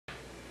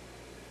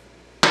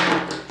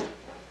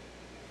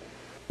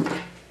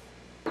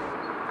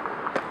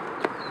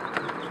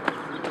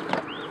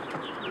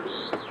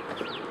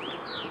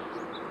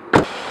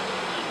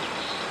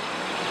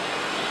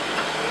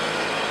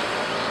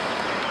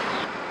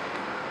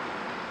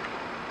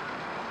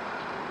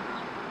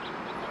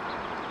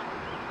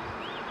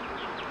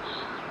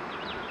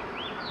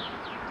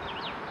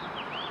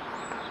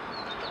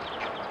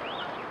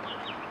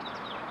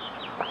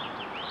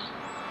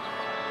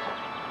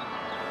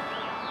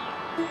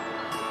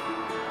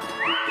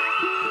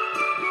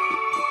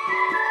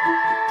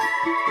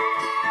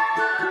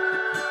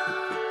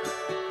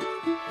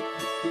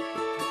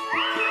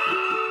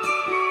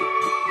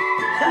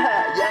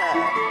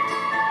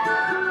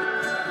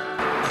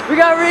We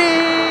got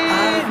Reid!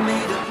 I've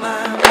made up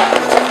my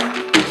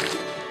mind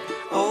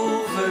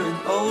over and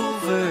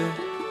over.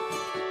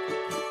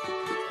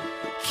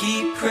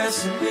 Keep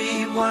pressing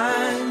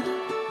rewind,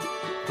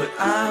 but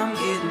I'm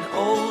getting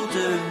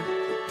older.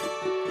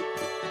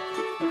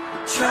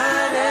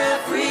 Tried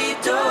every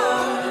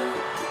door,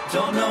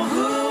 don't know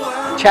who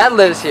I'm. Chad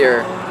lives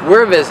here,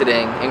 we're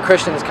visiting, and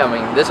Christian's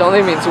coming. This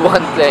only means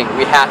one thing: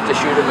 we have to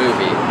shoot a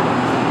movie.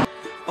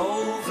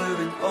 Over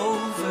and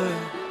over,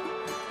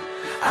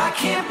 I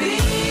can't be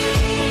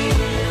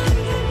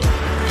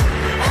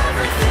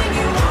everything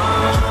you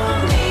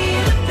want me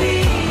to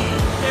be.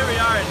 Here we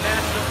are in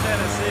Nashville,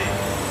 Tennessee.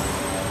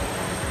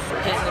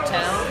 We're hitting the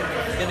town,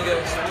 gonna go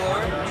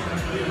explore,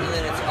 and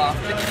then it's off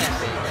to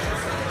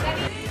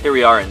camping. Here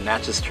we are in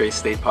Natchez Trace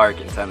State Park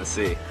in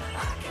Tennessee.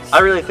 I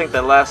really think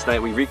that last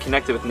night we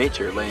reconnected with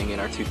nature laying in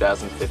our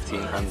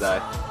 2015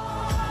 Hyundai.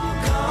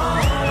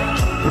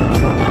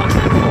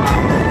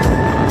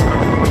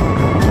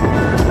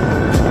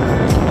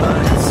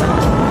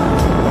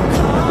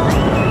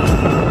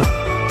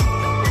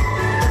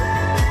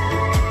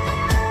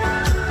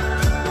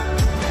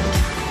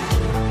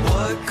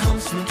 What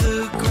comes from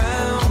the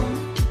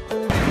ground?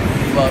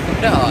 Welcome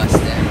to Austin.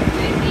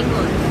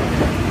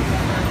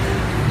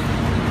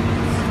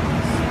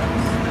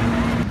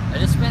 I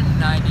just spent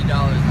 $90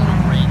 on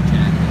a rain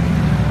jacket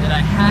that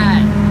I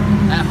had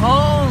at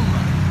home.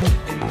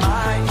 And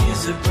my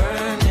ears are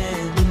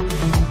burning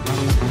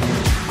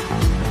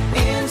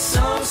in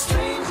some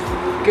strange.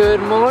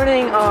 Good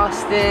morning,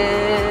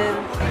 Austin.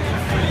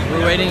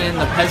 We're waiting in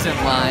the peasant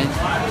line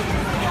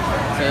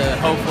to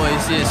hopefully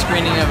see a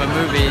screening of a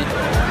movie.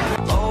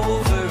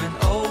 Over and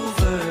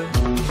over,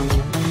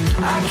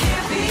 I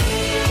can't be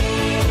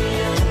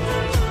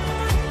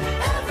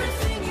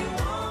everything you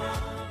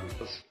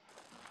want.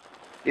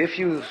 If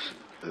you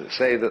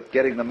say that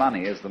getting the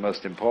money is the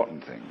most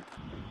important thing,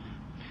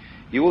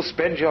 you will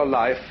spend your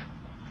life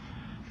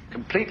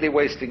completely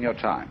wasting your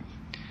time.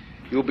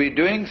 You'll be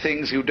doing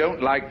things you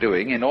don't like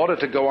doing in order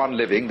to go on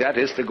living, that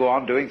is, to go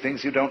on doing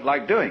things you don't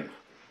like doing,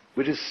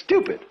 which is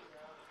stupid.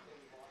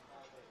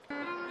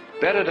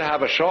 Better to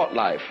have a short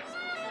life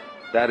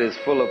that is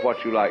full of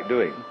what you like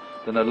doing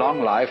than a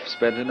long life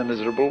spent in a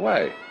miserable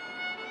way.